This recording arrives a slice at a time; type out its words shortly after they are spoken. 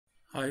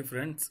Hi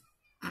friends,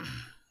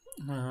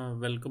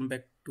 welcome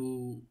back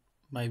to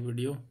my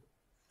video.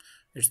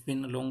 It's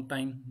been a long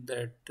time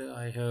that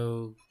I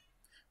have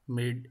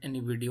made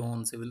any video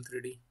on Civil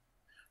 3D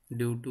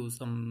due to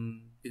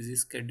some busy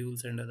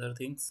schedules and other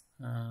things.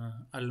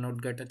 I'll not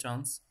get a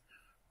chance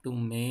to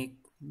make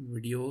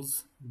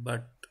videos,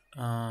 but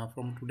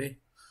from today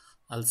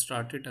I'll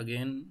start it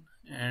again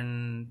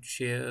and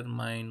share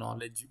my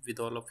knowledge with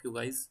all of you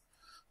guys.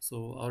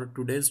 So our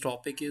today's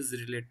topic is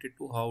related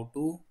to how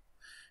to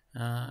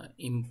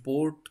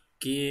import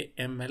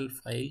KML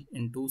file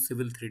into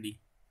Civil 3D.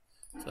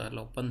 So I'll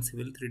open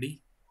Civil 3D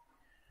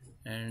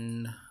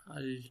and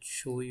I'll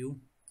show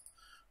you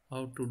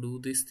how to do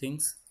these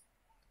things.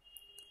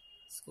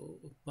 So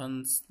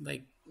once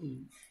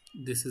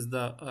this is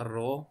the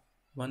raw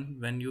one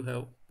when you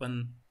have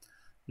open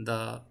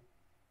the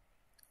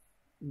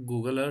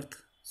Google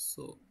Earth.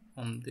 So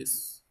on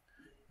this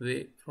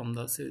way from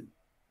the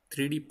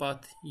 3D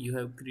path you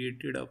have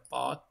created a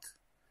path.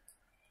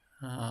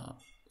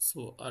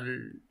 So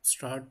I'll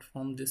start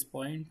from this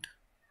point.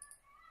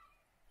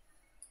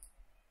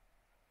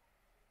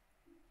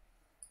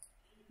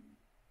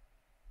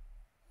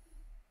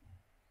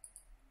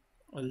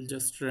 I'll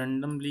just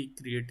randomly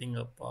creating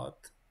a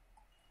path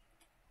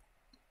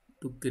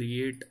to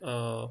create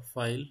a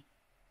file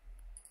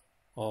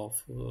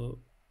of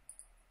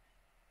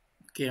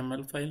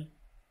KML file.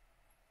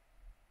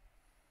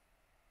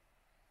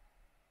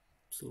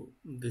 So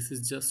this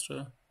is just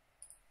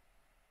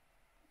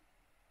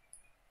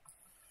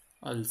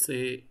I'll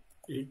say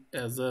it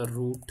as a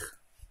root.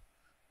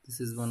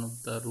 This is one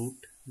of the root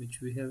which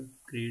we have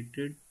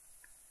created.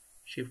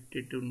 Shift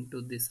it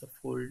into this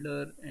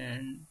folder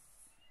and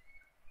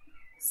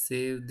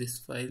save this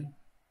file.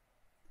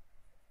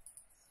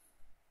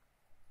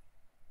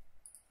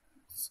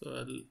 So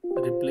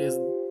I'll replace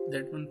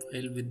that one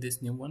file with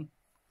this new one.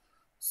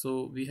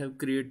 So we have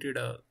created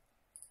a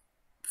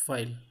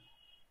file.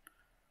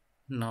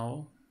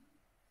 Now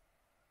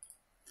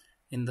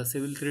in the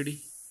Civil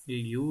 3D we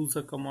use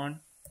a command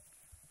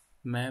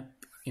map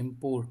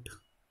import.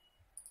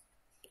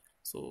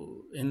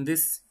 So in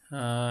this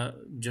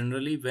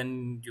generally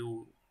when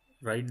you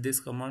write this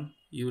command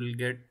you will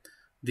get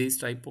these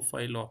type of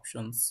file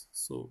options.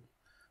 So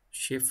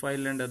shape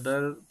file and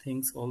other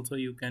things also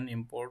you can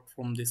import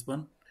from this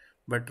one,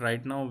 but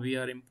right now we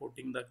are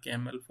importing the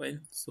KML file.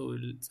 So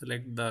we'll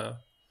select the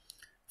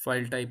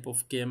file type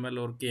of KML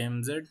or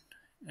KMZ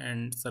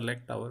and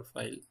select our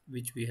file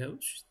which we have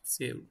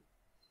saved.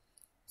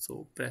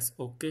 So press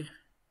OK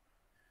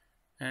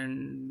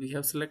and we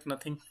have select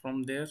nothing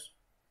from there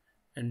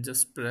and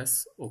just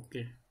press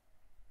OK.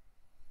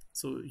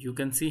 So you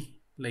can see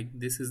like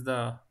this is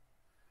the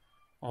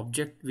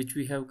object which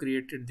we have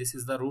created, this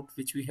is the root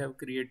which we have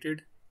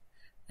created,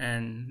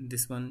 and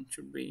this one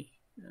should be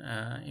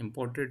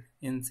imported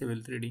in Civil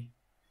 3D.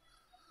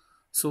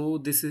 So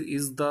this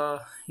is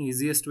the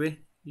easiest way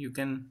you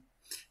can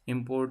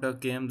import a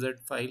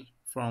KMZ file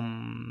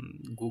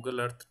from Google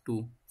Earth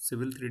to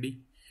Civil 3D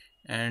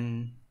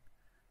and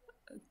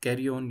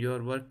carry on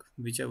your work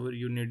whichever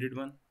you needed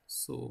one.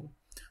 So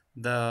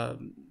the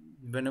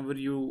whenever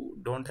you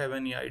don't have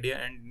any idea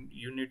and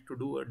you need to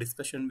do a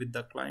discussion with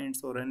the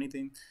clients or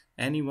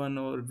anyone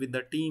or with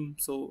the team,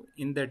 so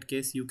in that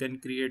case you can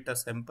create a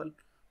sample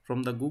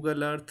from the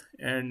Google Earth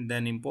and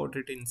then import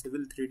it in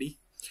Civil 3D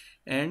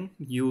and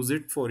use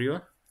it for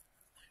your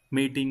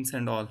meetings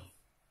and all.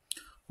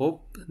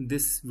 Hope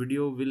this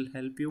video will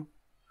help you.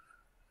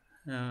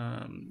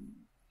 um,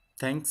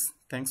 thanks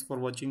for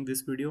watching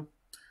this video,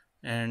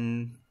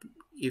 and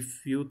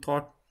if you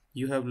thought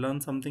you have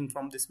learned something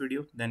from this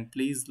video, then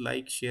please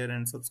like, share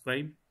and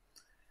subscribe.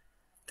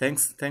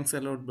 Thanks a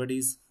lot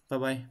buddies. Bye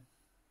bye.